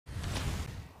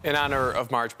In honor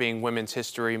of March being Women's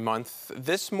History Month,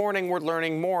 this morning we're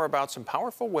learning more about some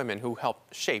powerful women who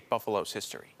helped shape Buffalo's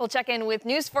history. We'll check in with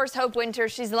News 4's Hope Winter.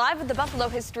 She's live at the Buffalo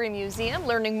History Museum,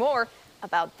 learning more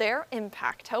about their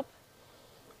impact. Hope?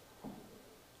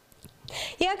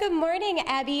 Yeah, good morning,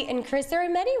 Abby and Chris. There are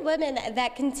many women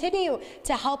that continue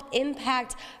to help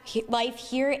impact life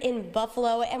here in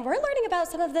Buffalo, and we're learning about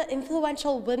some of the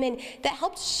influential women that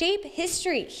helped shape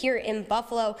history here in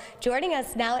Buffalo. Joining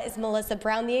us now is Melissa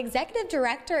Brown, the executive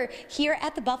director here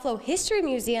at the Buffalo History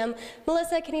Museum.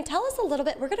 Melissa, can you tell us a little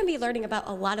bit? We're going to be learning about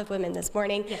a lot of women this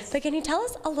morning, yes, but can you tell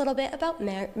us a little bit about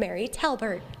Mary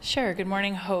Talbert? Sure. Good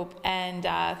morning, Hope, and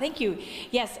thank you.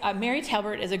 Yes, Mary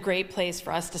Talbert is a great place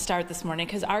for us to start this morning,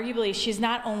 because arguably she's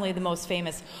not only the most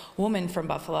famous woman from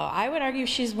Buffalo, I would argue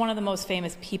she's one of the most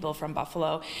famous people from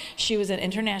Buffalo. She was an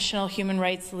international human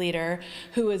rights leader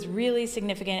who was really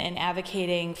significant in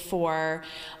advocating for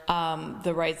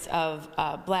the rights of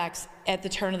blacks at the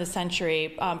turn of the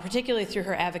century, particularly through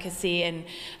her advocacy and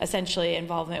essentially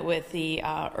involvement with the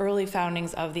early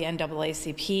foundings of the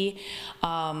NAACP.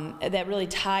 That really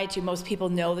tied to, most people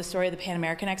know the story of the Pan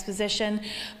American Exposition,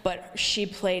 but she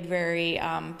played very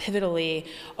pivotally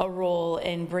a role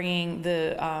in bringing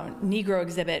the Negro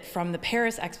exhibit from the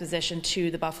Paris Exposition to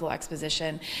the Buffalo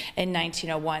Exposition in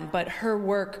 1901. But her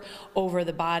work over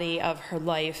the body of her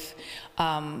life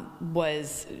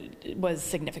was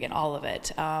significant, all of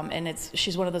it, and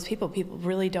she's one of those people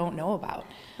really don't know about.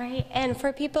 Right, and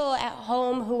for people at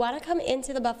home who want to come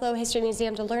into the Buffalo History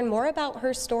Museum to learn more about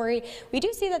her story, we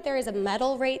do see that there is a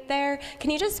medal right there. Can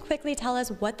you just quickly tell us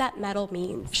what that medal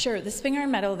means? Sure. The Spingarn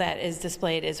Medal that is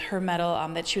displayed is her medal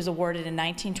that she was awarded in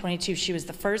 1922. She was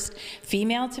the first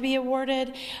female to be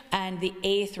awarded and the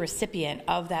 8th recipient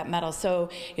of that medal. So,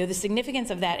 you know, the significance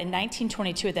of that in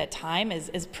 1922 at that time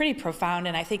is pretty profound,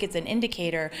 and I think it's an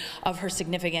indicator of her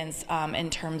significance in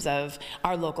terms of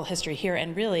our local history here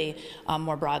and really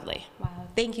more broadly. Wow.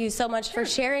 Thank you so much for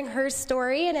sharing her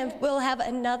story, and we'll have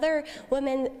another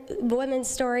women's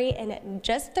story in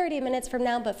just 30 minutes from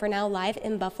now, but for now, live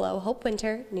in Buffalo, Hope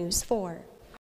Winter, News 4.